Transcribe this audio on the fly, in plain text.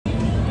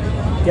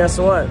Guess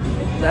what?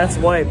 That's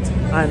wiped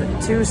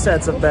on 2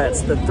 sets of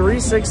bets, the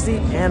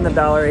 $3.60 and the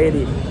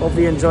 $1.80. Hope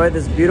you enjoyed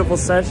this beautiful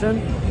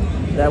session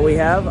that we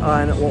have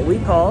on what we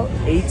call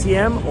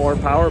ATM or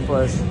Power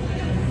Push.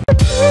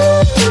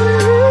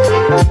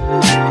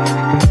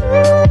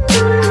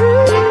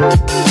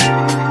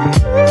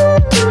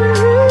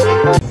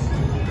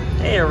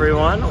 Hey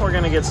everyone, we're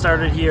gonna get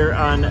started here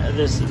on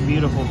this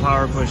beautiful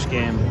Power Push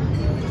game.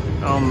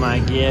 Oh my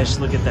gosh,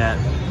 look at that.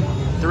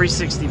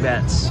 360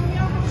 bets.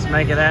 Let's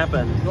make it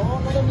happen.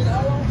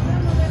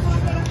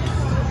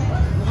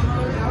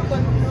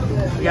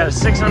 We got a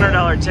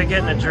 $600 ticket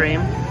and a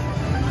dream.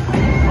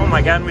 Oh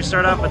my god, and we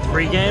start off with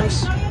 3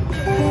 games?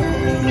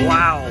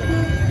 Wow.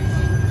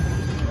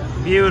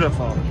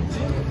 Beautiful.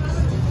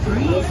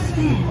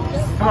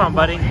 Come on,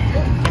 buddy.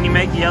 Can you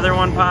make the other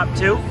one pop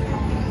too?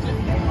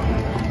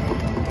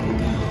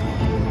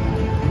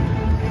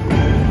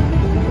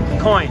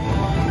 Coin.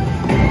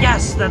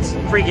 Yes, that's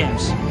 3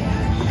 games.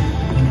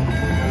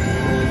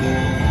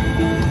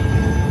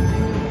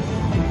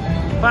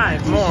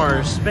 Five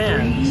more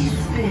spins.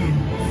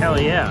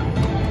 Hell yeah.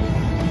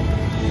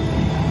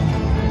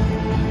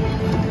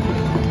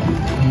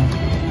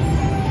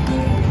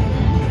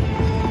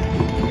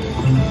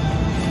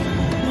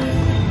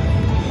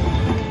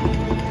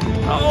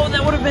 Oh,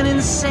 that would have been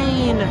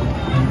insane.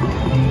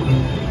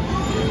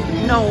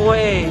 No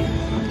way.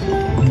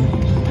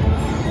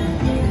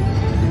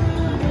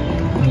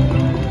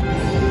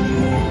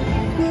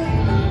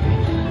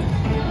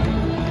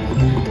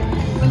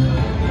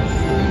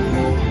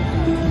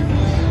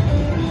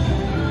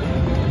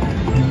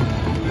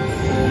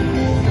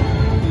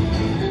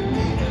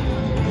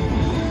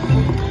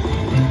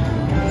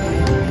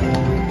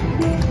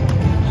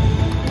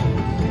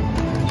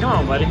 Come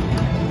on, buddy.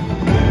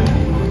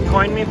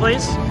 Coin me,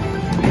 please.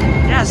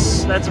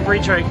 Yes, that's a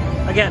free trade.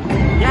 Again,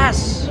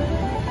 yes.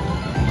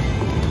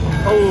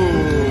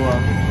 Oh,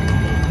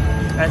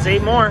 that's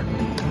 8 more.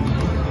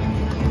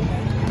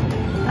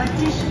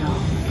 Additional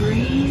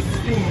free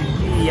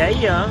spin.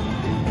 Yeah.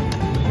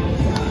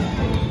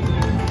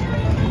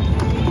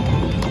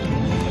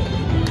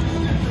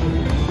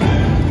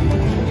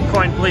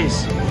 Coin,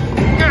 please.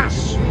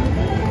 Yes.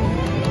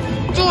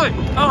 Do it.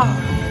 Oh.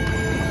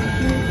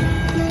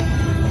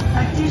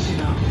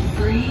 Additional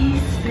free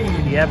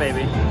spin. Yeah,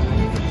 baby.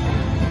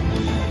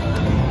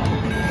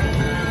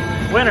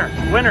 Winner,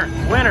 winner,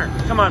 winner.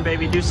 Come on,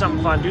 baby. Do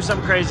something fun. Do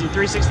something crazy.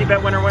 360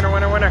 bet winner, winner,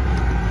 winner, winner.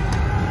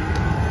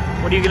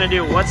 What are you going to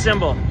do? What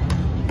symbol?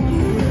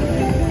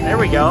 There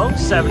we go.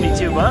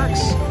 72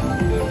 bucks.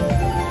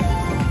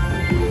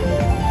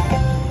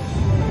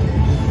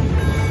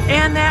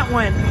 And that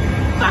went.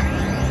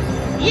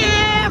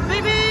 Yeah,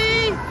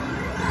 baby.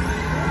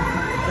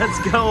 Let's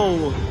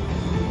go.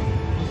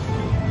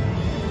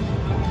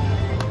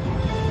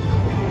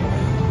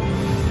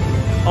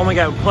 Oh my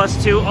god,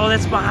 +2. Oh,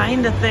 that's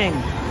behind the thing.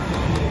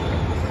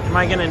 Am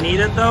I gonna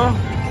need it though?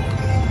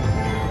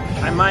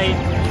 I might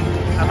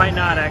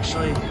not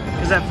actually,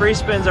 because that free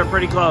spins are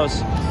pretty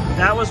close.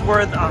 That was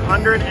worth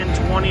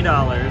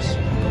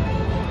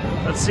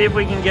 $120. Let's see if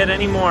we can get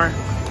any more.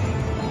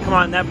 Come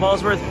on, that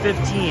ball's worth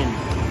 15.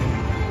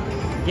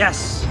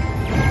 Yes.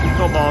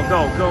 Go ball,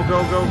 go, go,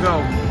 go, go,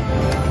 go.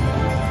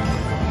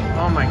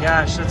 Oh my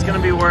gosh, that's gonna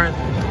be worth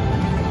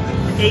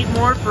 8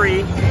 more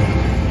free.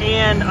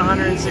 And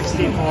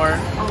 164.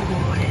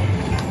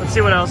 Let's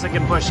see what else I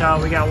can push out.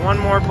 We got one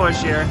more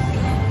push here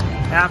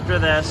after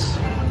this.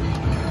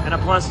 And a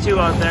 +2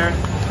 out there.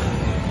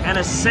 And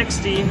a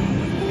 60.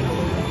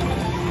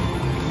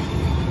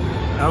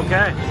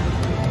 Okay.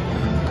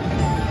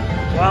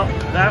 Well,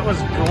 that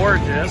was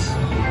gorgeous.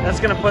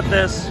 That's going to put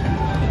this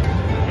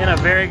in a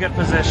very good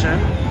position.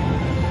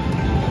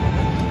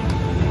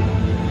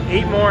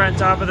 8 more on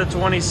top of the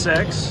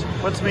 26.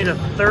 Puts me to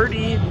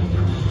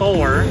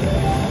 34.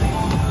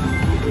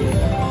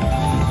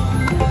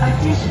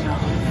 Additional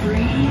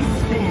free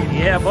spin.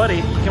 Yeah,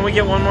 buddy. Can we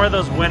get one more of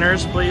those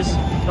winners, please?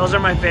 Those are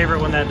my favorite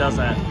when that does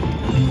that.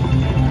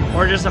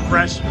 Or just a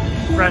fresh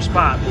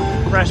pop.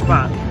 Fresh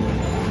pop.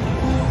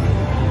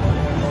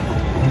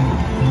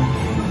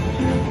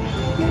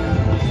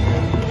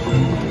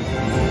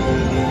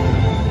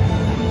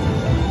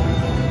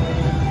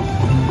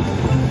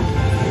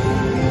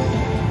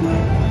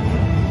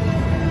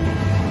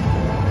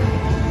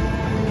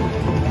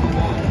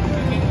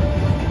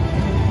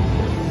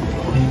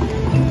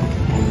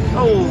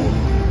 Oh,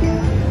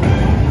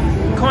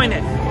 coin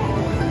it.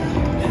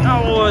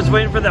 Oh, I was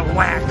waiting for that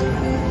whack.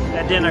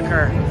 That didn't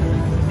occur.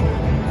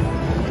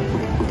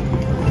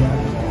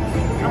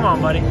 Come on,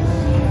 buddy.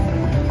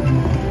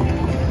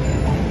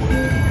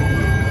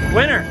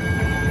 Winner.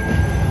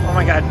 Oh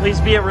my god, please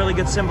be a really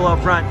good symbol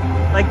up front.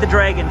 Like the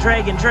dragon,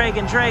 dragon,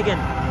 dragon, dragon.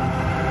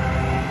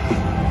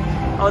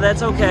 Oh,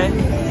 that's okay.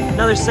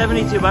 Another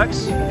 72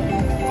 bucks.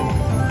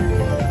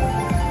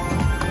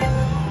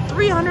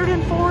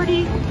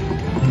 340.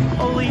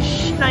 Holy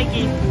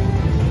shnikey.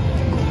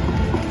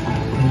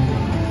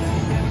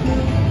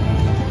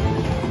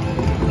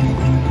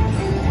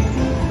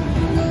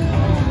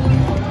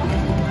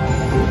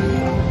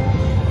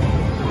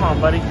 on,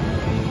 buddy.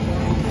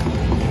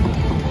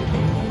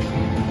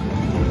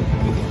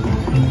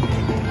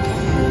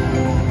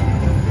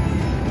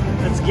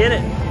 Let's get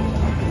it.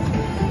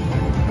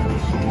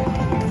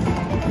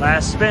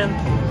 Last spin.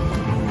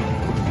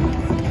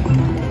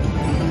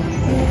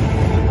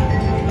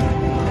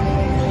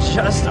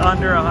 Just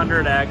under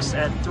 100x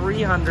at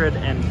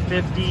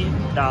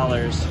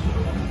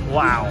 $350.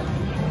 Wow.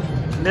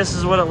 And this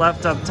is what it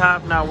left up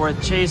top, not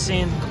worth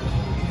chasing.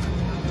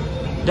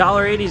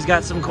 $1.80's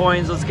got some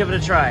coins. Let's give it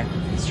a try.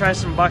 Let's try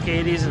some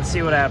 $1.80s and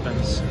see what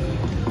happens.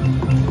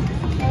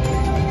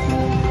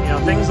 You know,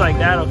 things like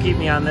that will keep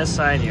me on this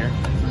side here.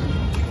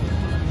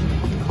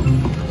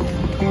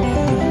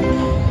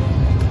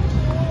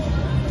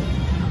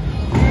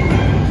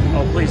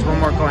 Oh, please, one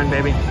more coin,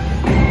 baby.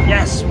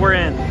 Yes, we're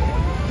in.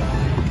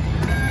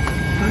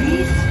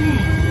 Free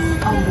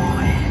spins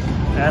awarded.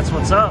 That's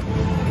what's up.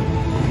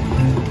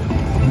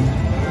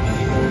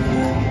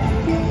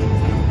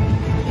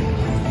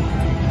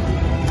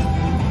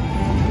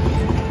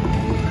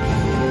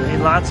 Need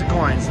lots of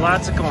coins,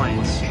 lots of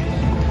coins.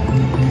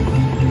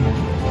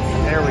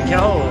 There we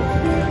go.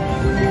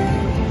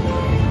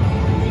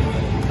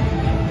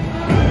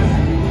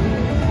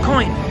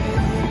 Coin.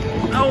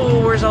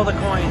 Oh, where's all the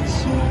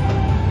coins?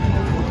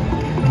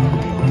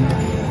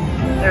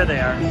 There they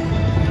are.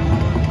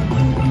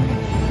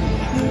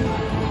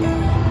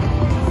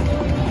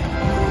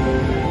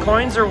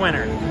 Coins or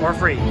winner, or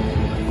free,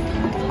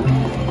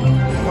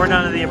 or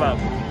none of the above.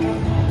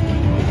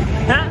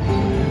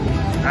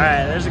 All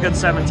right, there's a good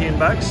 17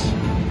 bucks.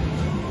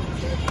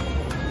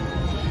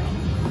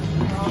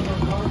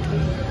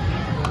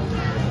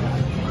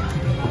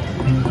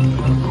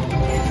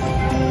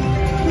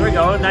 There we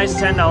go, nice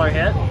 $10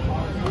 hit.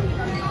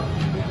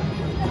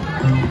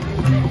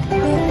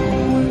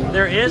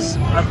 There is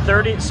a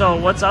 30, so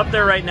what's up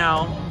there right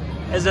now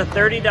is a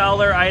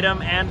 $30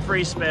 item and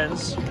free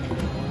spins.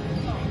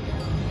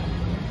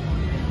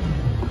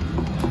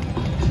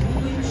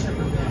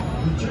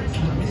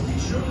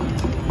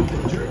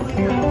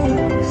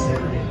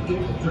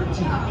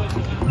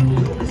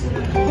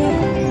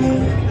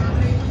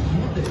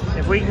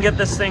 If we can get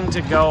this thing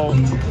to go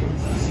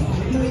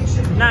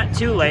not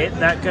too late,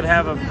 that could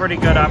have a pretty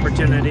good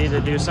opportunity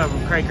to do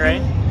something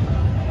cray-cray.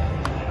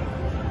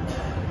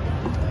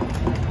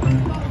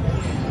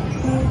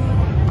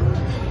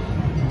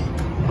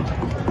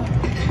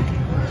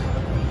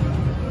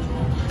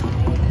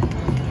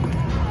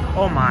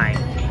 Oh my.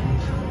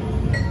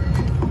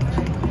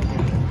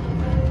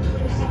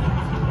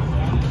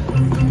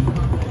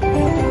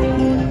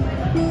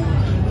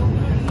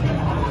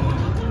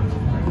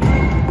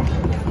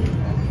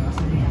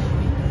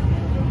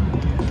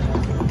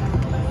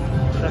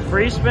 The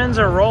free spins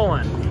are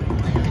rolling.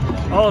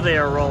 Oh, they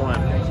are rolling.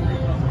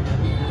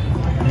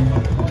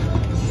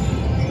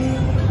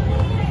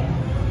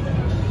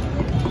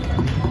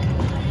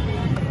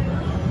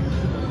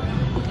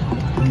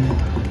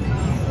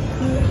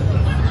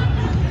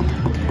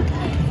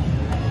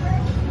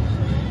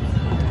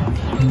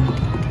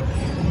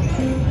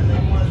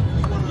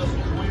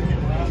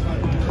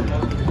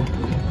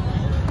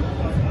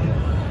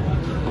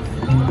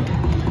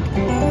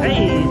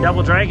 Hey,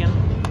 double dragon.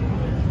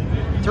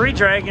 3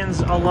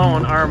 dragons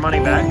alone are money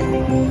back.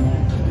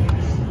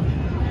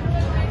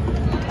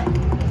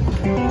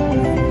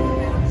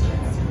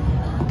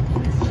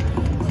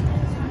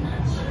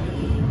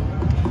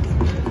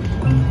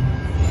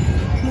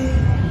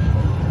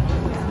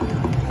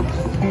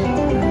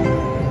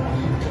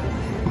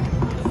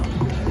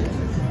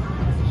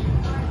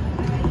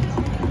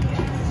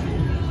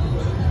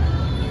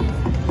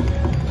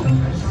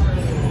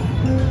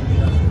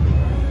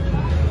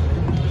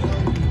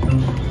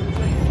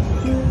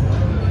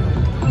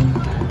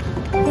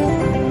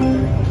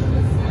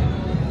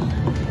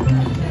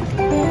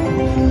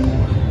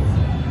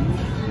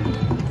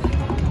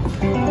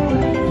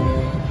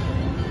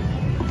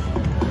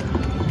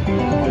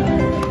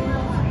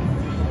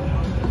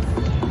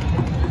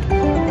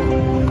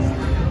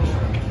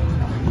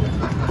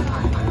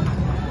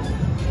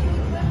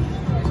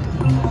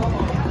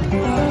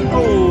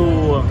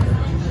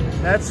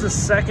 That's the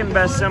second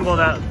best symbol,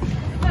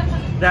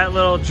 that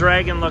little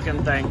dragon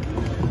looking thing.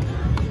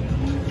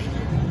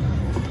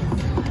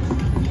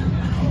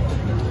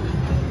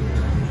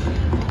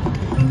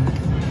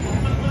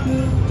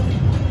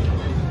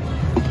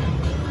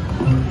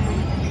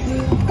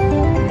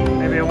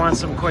 Maybe I want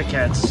some quick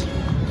hits.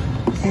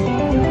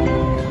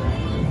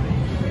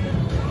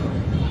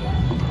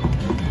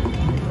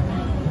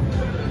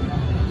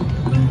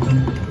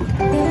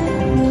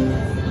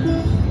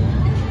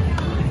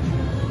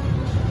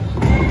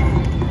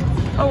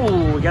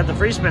 Oh, we got the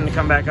free spin to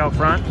come back out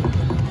front.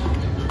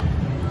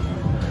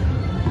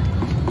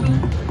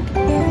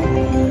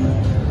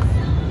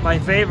 My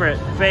favorite.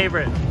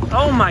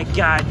 Oh my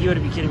God, you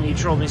gotta be kidding me. You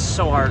trolled me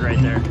so hard right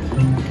there.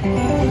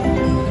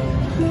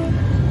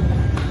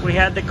 We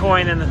had the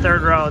coin in the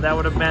third row. That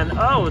would have been,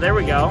 oh, there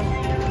we go.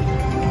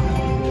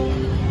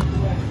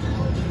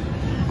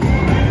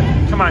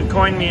 Come on,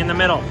 coin me in the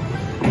middle.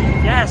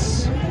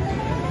 Yes.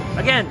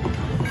 Again.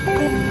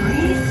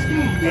 Free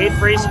spins. 8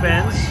 free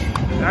spins.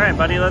 All right,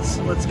 buddy, let's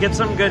get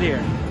something good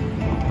here.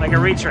 Like a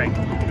retrade.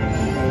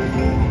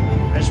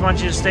 I just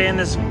want you to stay in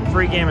this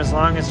free game as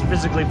long as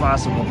physically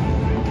possible.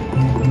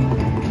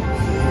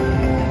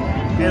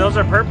 Okay, those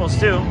are purples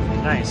too.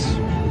 Nice.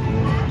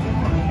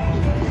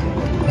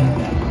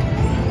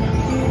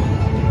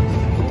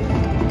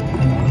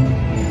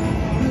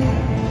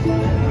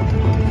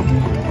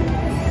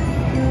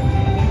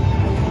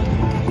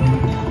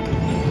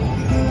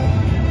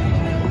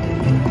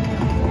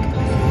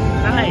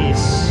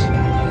 Nice.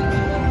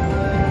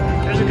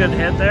 There's a good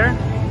hit there.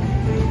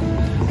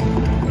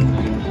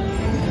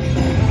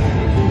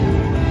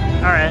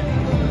 All right,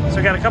 so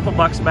we got a couple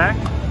bucks back.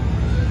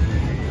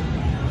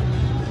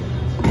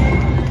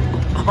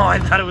 Oh, I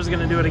thought it was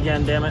gonna do it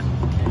again, damn it.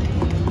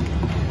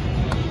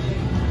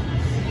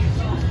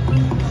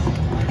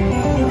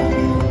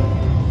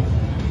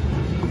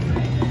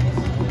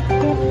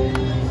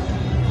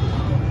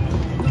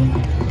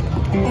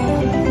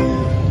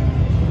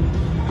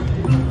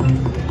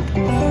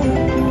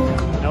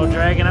 No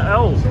dragging.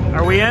 Oh,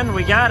 are we in?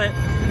 We got it.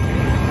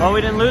 Well,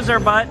 we didn't lose our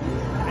butt.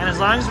 And as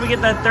long as we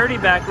get that 30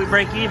 back, we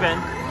break even.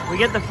 We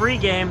get the free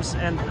games,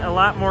 and a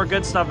lot more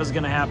good stuff is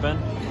gonna happen.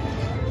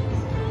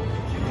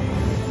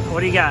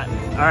 What do you got?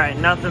 All right,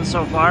 nothing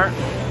so far.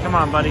 Come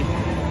on, buddy.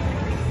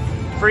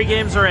 Free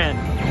games are in.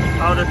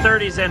 Oh, the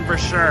 30's in for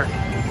sure.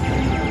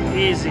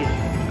 Easy.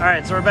 All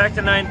right, so we're back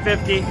to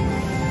 950.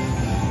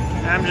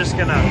 I'm just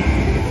gonna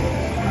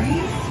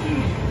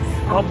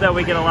hope that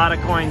we get a lot of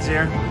coins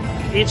here.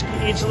 Each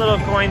little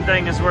coin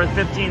thing is worth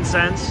 15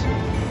 cents.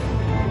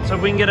 So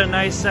if we can get a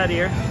nice set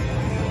here.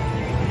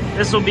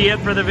 This will be it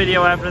for the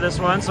video after this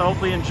one. So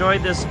hopefully you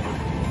enjoyed this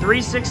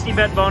 360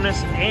 bet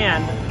bonus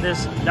and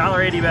this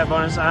 $1.80 bet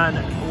bonus on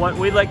what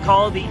we like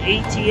call the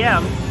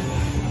ATM.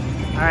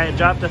 All right,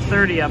 dropped to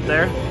 30 up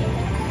there.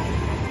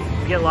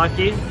 Get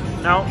lucky.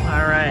 No,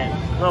 all right.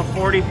 A little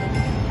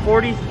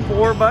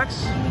 44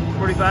 bucks,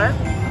 45.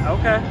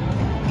 Okay.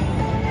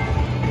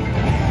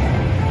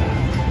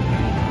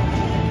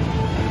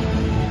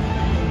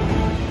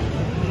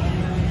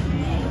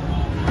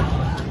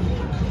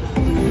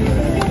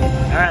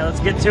 All right, let's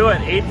get to it.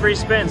 8 free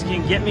spins.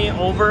 Can you get me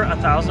over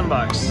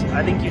 $1,000?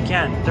 I think you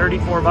can.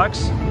 34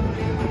 bucks.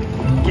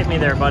 Get me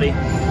there, buddy.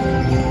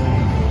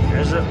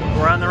 There's it.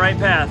 We're on the right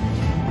path.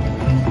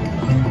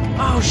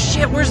 Oh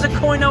shit! Where's the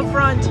coin out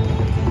front?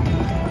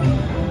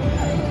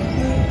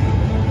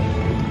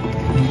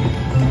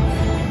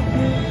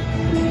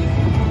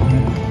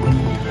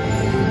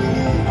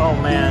 Oh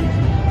man.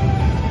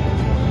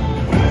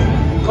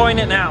 Coin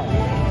it now.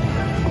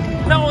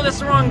 No, that's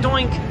the wrong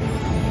doink.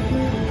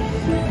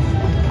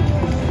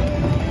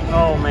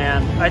 Oh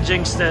man, I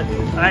jinxed it.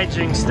 I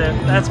jinxed it.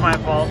 That's my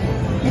fault.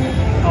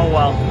 Oh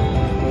well.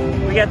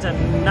 We got to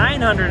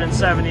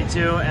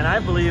 972, and I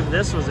believe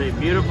this was a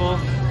beautiful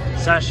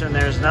session.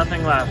 There's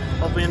nothing left.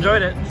 Hope you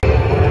enjoyed it.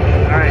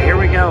 All right, here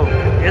we go.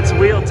 It's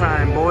wheel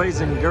time,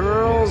 boys and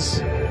girls.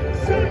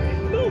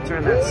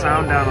 Turn that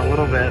sound down a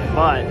little bit,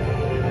 but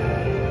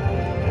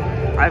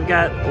I've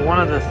got one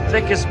of the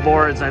thickest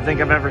boards I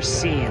think I've ever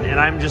seen, and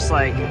I'm just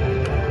like,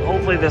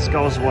 hopefully this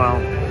goes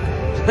well.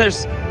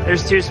 There's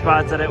 2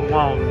 spots that it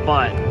won't,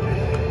 but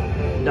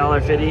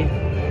 $1.50,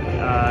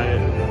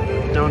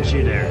 don't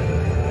you dare.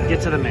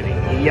 Get to the mini.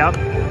 Yup,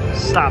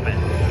 stop it.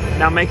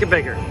 Now make it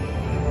bigger.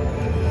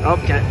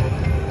 Okay,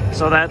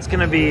 so that's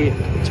gonna be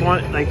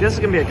 20, like this is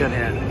gonna be a good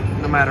hit,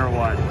 no matter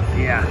what,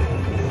 yeah.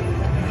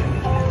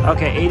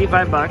 Okay,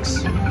 85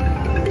 bucks.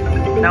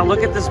 Now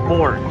look at this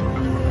board.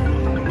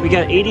 We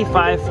got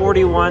 85,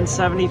 41,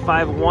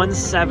 75,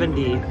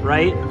 170,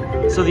 right?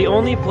 So the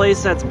only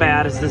place that's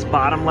bad is this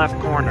bottom left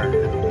corner.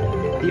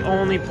 The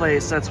only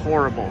place that's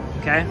horrible,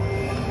 okay?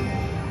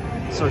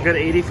 So a good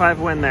 85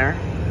 win there.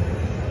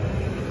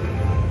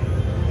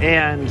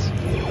 And,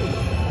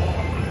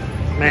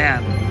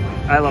 man,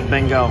 I love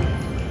bingo.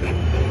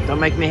 Don't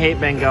make me hate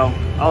bingo.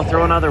 I'll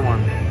throw another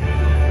one.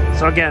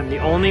 So again, the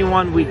only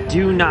one we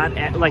do not,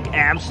 like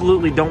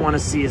absolutely don't want to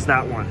see is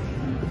that one.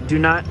 Do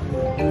not,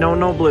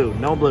 no blue,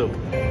 no blue.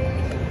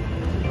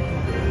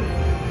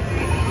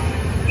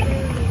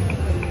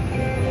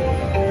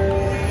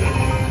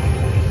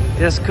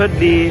 This could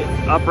be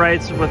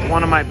uprights with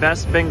one of my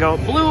best bingo.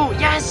 Blue,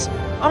 yes!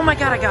 Oh my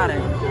God, I got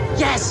it.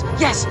 Yes,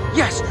 yes,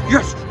 yes,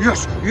 yes,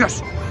 yes,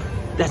 yes.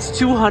 That's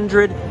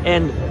 200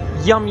 and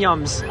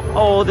yum-yums.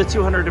 Oh, the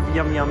 200 of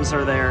yum-yums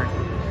are there.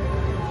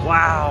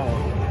 Wow.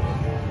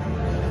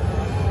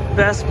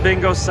 Best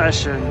bingo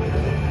session.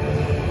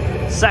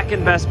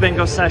 Second best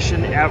bingo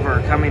session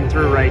ever coming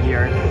through right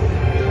here.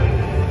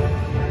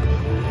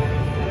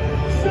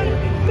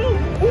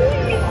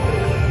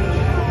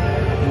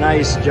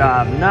 Nice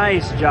job,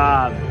 nice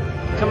job.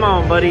 Come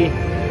on, buddy.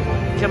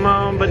 Come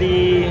on,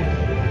 buddy.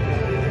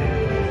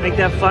 Make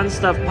that fun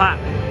stuff pop.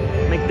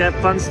 Make that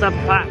fun stuff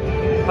pop.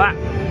 Pop,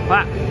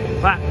 pop,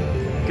 pop.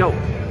 Go,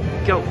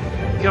 go,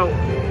 go.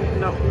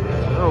 No.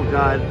 Oh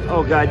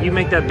God, you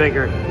make that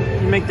bigger.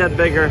 You make that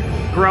bigger.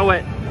 Grow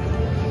it.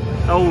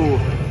 Oh,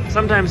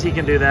 sometimes he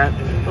can do that.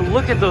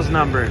 look at those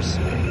numbers.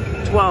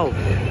 12,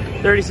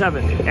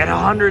 37, and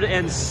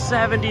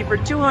 170 for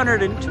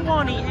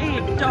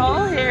 228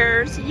 doll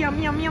hairs.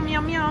 Yum, yum, yum,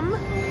 yum, yum.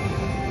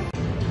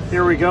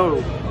 Here we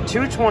go.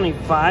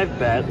 225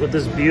 bet with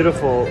this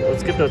beautiful,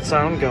 let's get the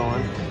sound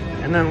going.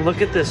 And then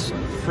look at this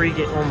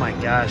freaking, oh my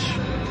gosh.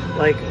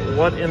 Like,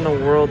 what in the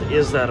world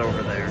is that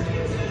over there?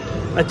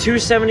 A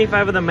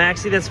 275 with a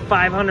maxi, that's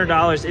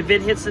 $500 if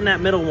it hits in that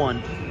middle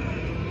one.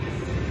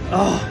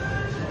 Oh,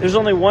 there's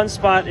only one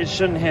spot it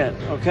shouldn't hit,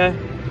 okay?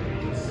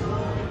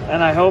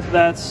 And I hope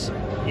that's,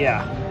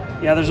 yeah.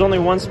 Yeah, there's only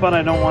one spot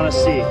I don't want to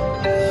see.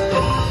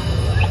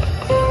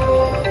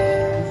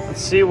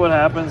 Let's see what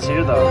happens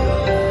here, though.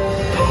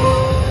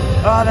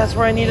 Oh, that's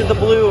where I needed the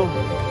blue.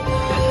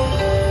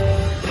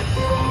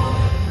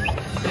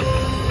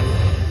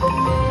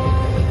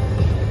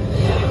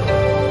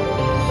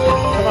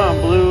 Come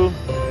on, blue.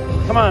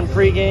 Come on,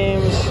 free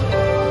games.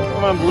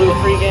 Come on, blue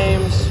free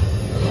games.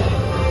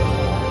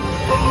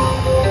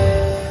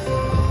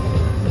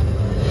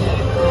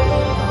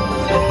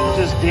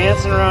 Just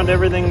dancing around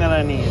everything that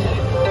I need.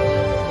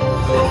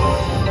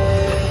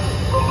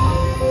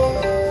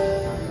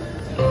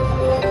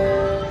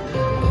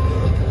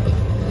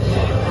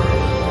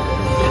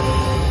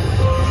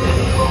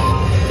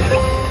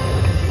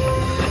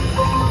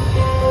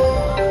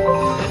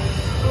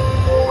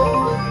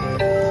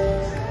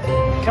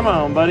 Come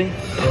on, buddy.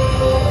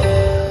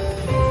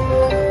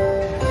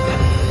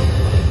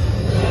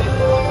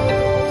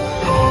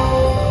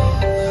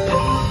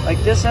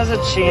 Like, this has a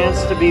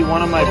chance to be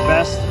one of my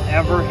best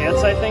ever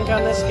hits, I think,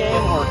 on this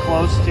game, or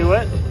close to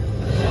it.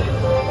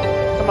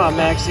 Come on,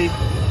 Maxie.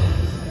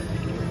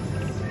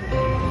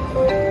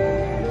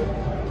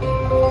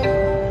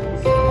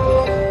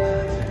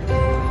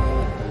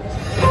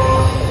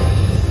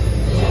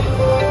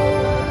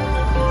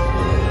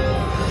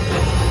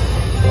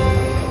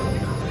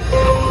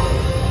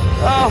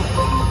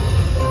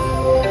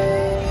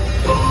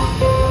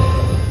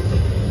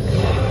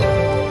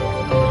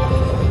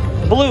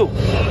 Blue.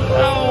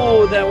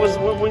 Oh, that was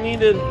what we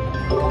needed.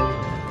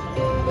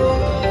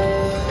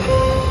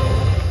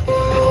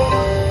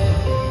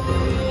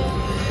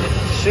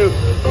 Shoot.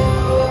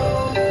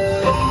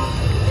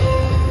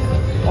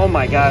 Oh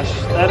my gosh.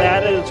 That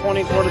added a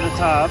 24 to the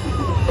top.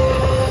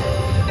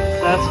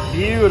 That's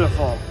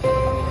beautiful.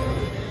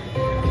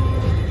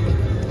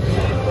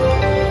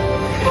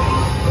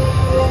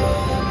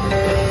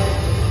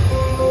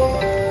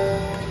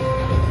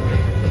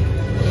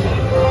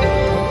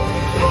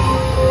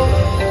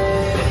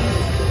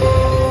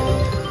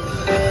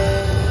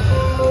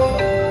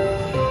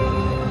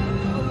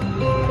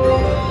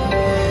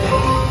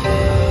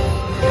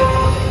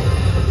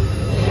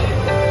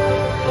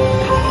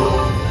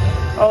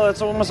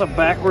 It's almost a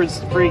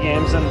backwards free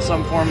games in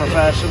some form or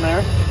fashion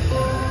there.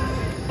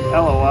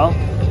 LOL.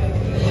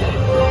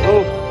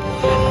 Ooh.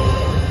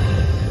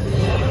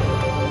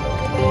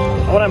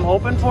 What I'm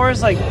hoping for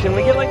is, like, can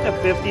we get like the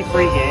 50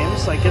 free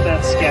games? Like, get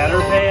that scatter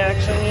pay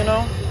action, you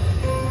know?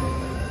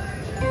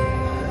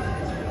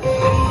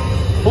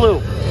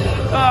 Blue.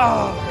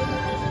 Oh.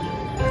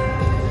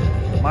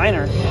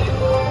 Minor.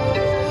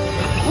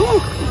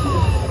 Woo.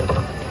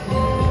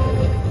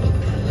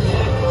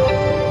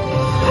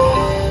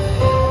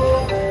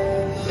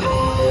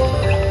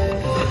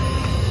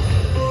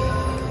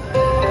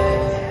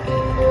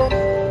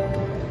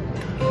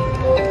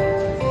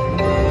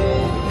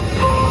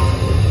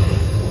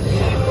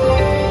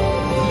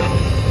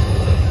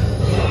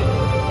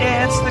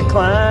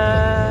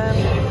 Climb.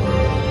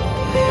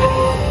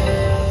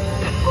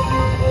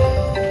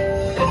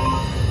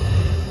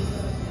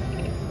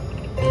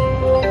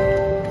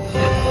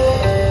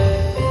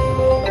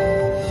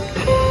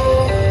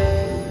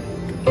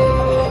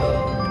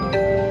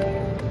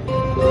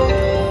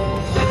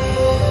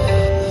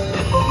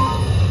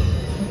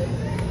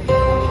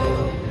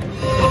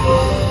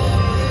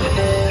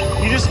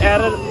 You just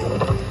added,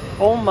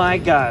 oh my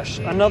gosh,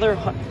 another.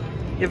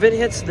 If it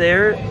hits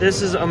there,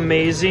 this is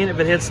amazing. If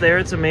it hits there,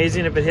 it's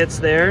amazing. If it hits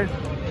there,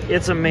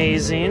 it's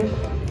amazing.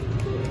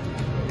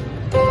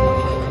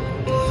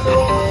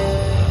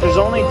 There's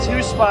only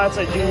two spots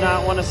I do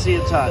not want to see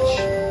it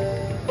touch.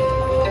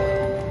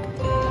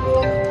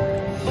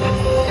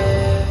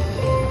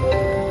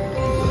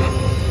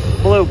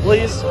 Blue,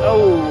 please.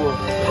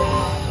 Oh.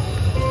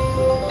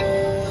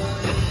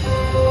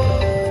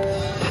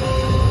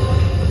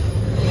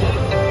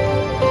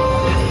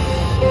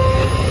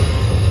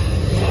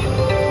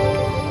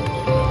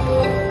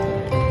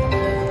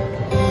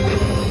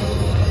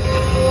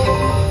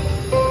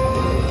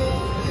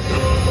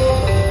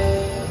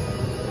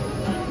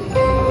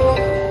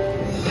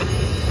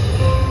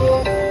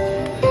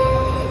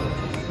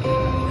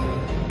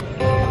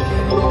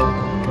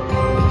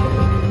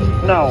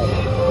 No,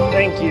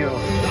 thank you.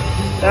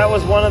 That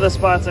was one of the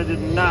spots I did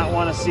not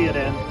want to see it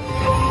in.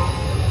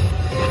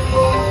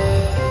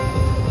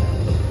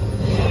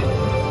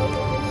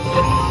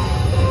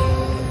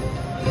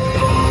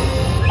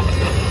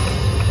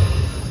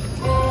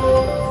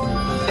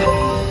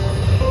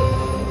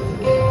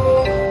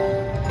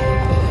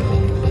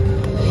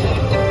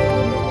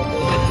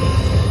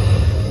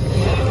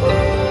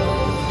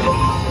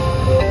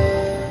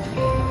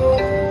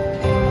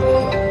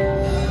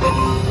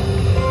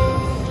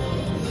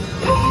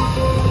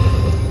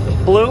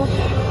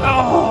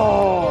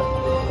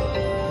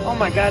 Oh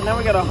my God, now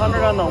we got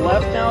 100 on the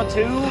left now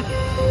too.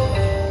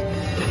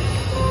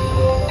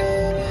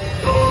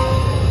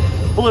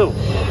 Blue.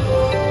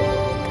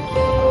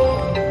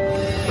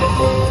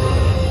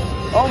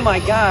 Oh my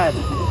God.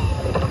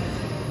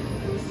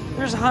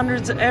 There's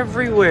hundreds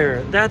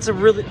everywhere. That's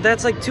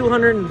like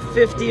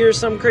 250 or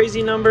some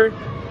crazy number.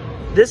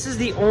 This is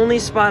the only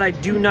spot I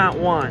do not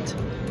want.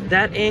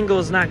 That angle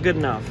is not good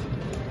enough.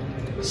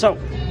 So,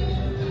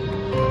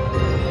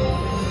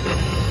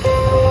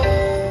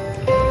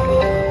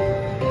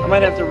 I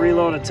might have to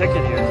reload a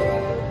ticket here.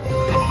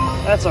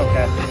 That's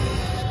okay.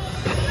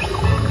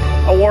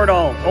 Award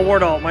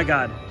all, my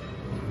God.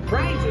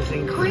 Prizes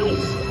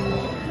increase.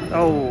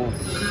 Oh,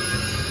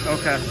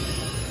 okay.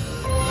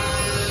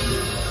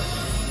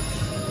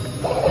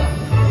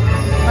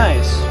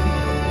 Nice.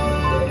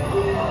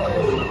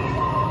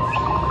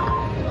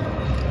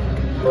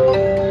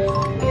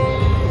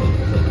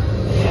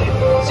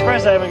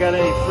 Surprised I haven't got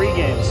any free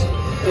games.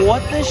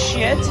 What the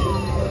shit?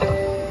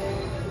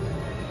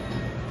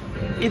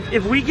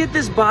 If we get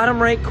this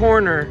bottom right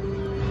corner,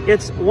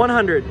 it's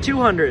 100,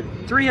 200,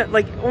 300,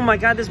 like, oh my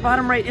God, this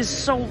bottom right is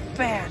so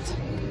fat.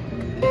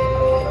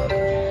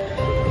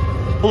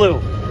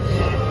 Blue.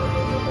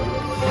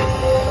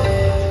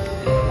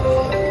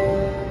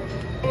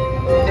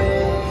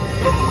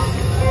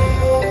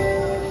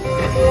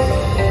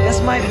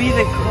 This might be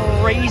the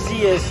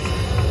craziest.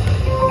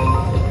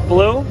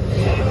 Blue?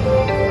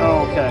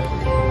 Oh, okay.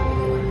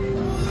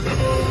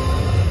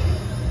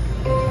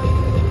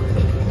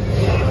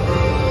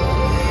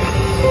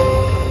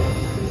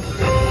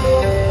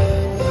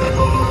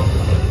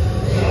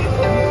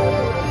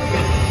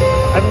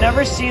 I've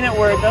never seen it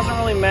where it doesn't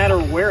really matter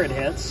where it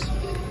hits.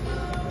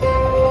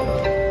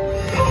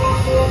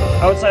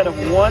 Outside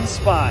of one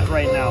spot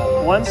right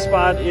now. One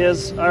spot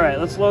is, all right,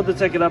 let's load the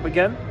ticket up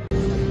again.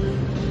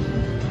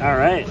 All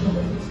right.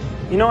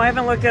 You know, I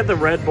haven't looked at the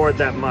red board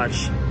that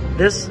much.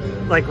 This,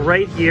 like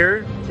right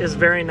here, is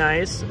very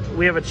nice.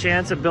 We have a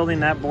chance of building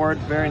that board.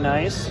 Very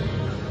nice.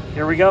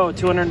 Here we go.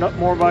 200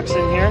 more bucks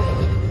in here.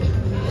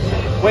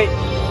 Wait.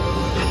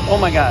 Oh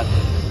my God.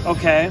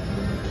 Okay.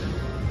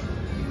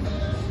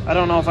 I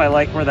don't know if I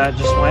like where that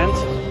just went.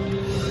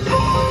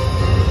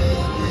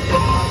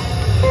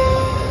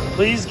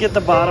 Please get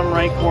the bottom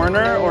right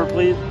corner, or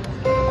please...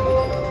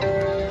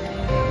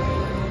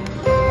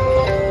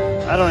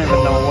 I don't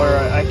even know where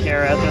I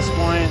care at this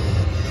point.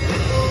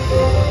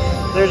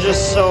 They're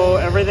just so...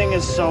 Everything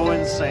is so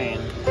insane.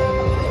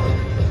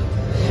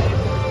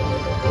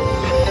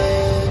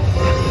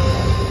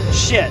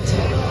 Shit.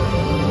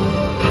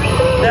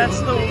 That's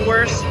the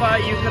worst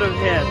spot you could have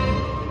hit.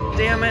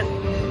 Damn it.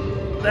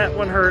 That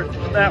one hurt.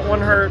 That one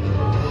hurt.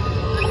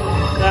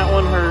 That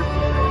one hurt.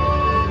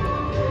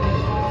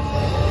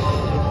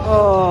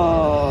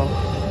 Oh.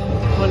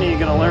 When are you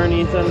gonna learn,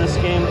 Ethan? This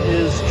game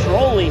is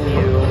trolling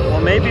you.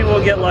 Well, maybe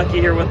we'll get lucky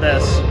here with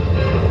this.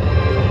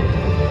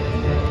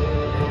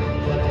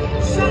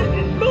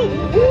 Simon,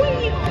 move, boy.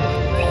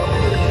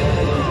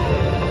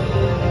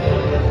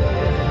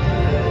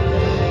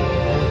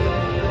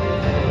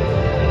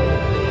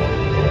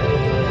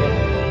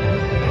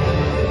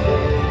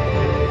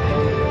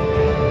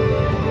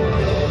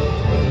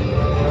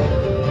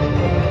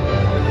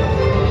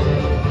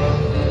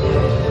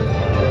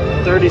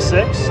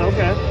 $36,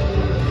 okay.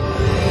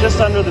 Just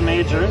under the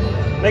major.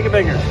 Make it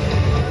bigger.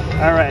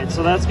 All right,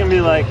 so that's gonna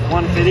be like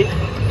 150,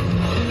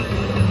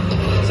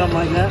 something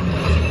like that.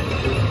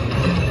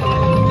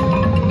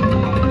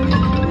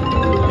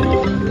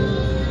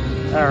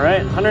 All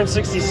right,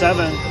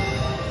 167.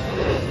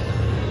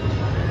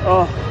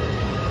 Oh,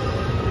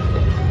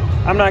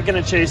 I'm not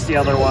gonna chase the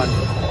other one.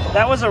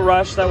 That was a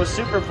rush. That was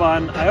super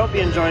fun. I hope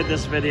you enjoyed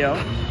this video.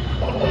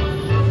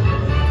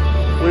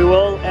 We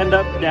will end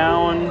up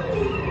down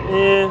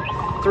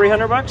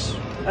 300 bucks,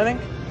 I think.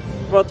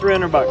 About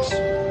 300 bucks.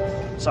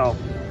 So,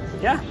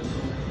 yeah.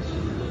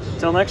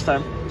 Till next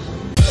time.